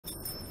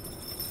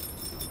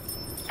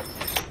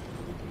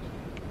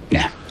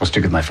I'll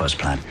stick with my first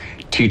plan.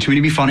 Teach me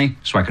to be funny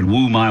so I can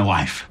woo my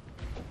wife.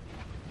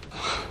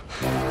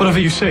 Whatever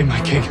you say, my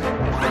king.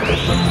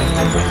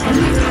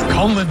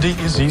 Comedy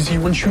is easy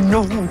once you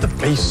know the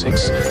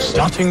basics,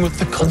 starting with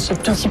the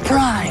concept of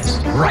surprise.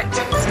 Right.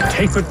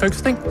 Take what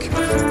folks think,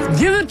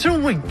 give it a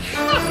wink.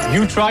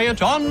 You try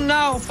it on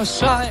now for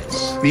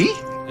size. Me?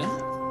 Yeah.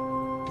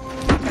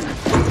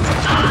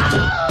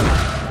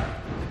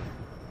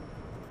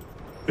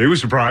 He was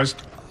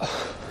surprised.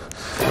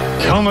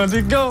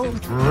 Comedy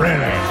gold. Really?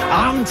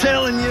 I'm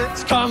telling you,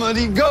 it's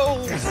comedy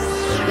gold.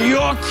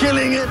 You're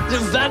killing it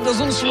if that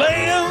doesn't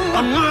slay him.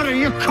 I'm not of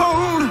your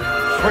cold.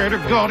 Swear to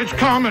God, it's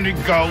comedy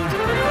gold.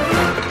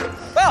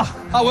 Well,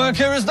 our work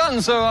here is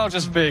done, so I'll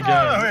just begin.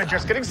 We're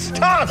just getting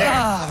started.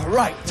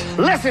 Right.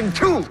 Lesson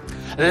 2.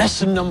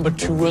 Lesson number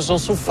 2 is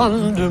also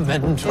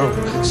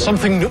fundamental.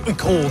 Something that we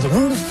call the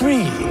rule of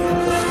 3.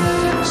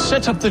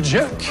 Set up the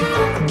joke,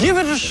 give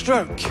it a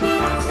stroke.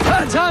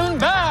 Third time and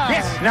back.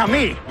 Yes, now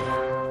me.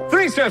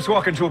 3 serfs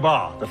walk into a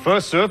bar. The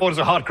first serf orders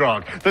a hot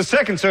grog. The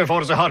second serf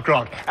orders a hot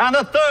grog. And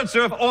the third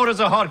serf orders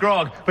a hot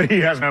grog. But he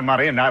has no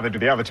money, and neither do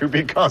the other 2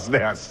 because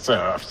they're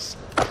serfs.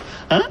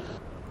 Huh?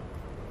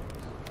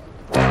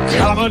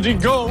 Comedy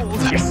gold.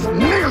 Yes,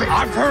 nearly.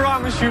 I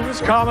promise you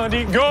it's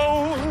comedy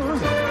gold.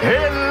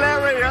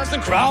 Hilarious. The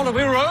crowd will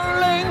be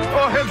rolling.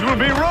 Our heads will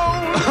be rolled.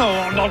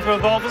 Oh, not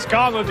with all this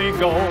comedy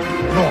gold.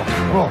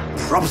 Roll.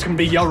 Props can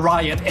be a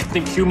riot,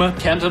 ethnic humor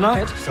can't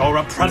deny it. Or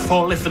a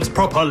pratfall if it's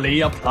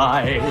properly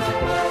applied.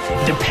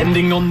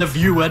 Depending on the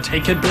viewer,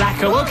 take it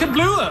blacker or it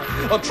bluer,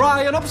 or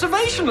try an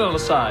observational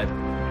aside.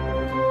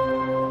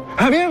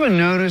 Have you ever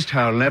noticed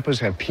how lepers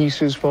have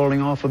pieces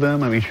falling off of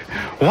them? I mean,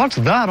 what's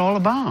that all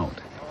about?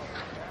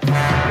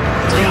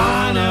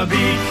 Gonna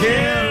be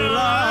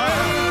killer,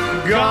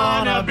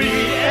 gonna be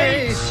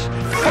ace,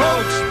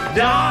 folks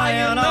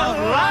dying of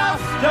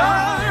laughter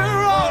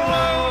all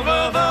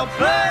over the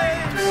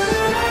place.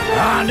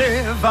 And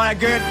if I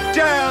get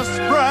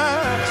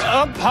desperate,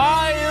 A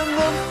pie in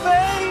the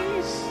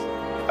face.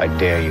 I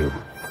dare you.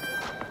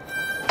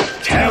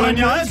 telling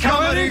you it's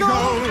comedy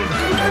gold.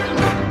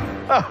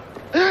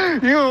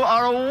 You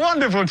are a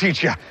wonderful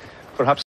teacher. Perhaps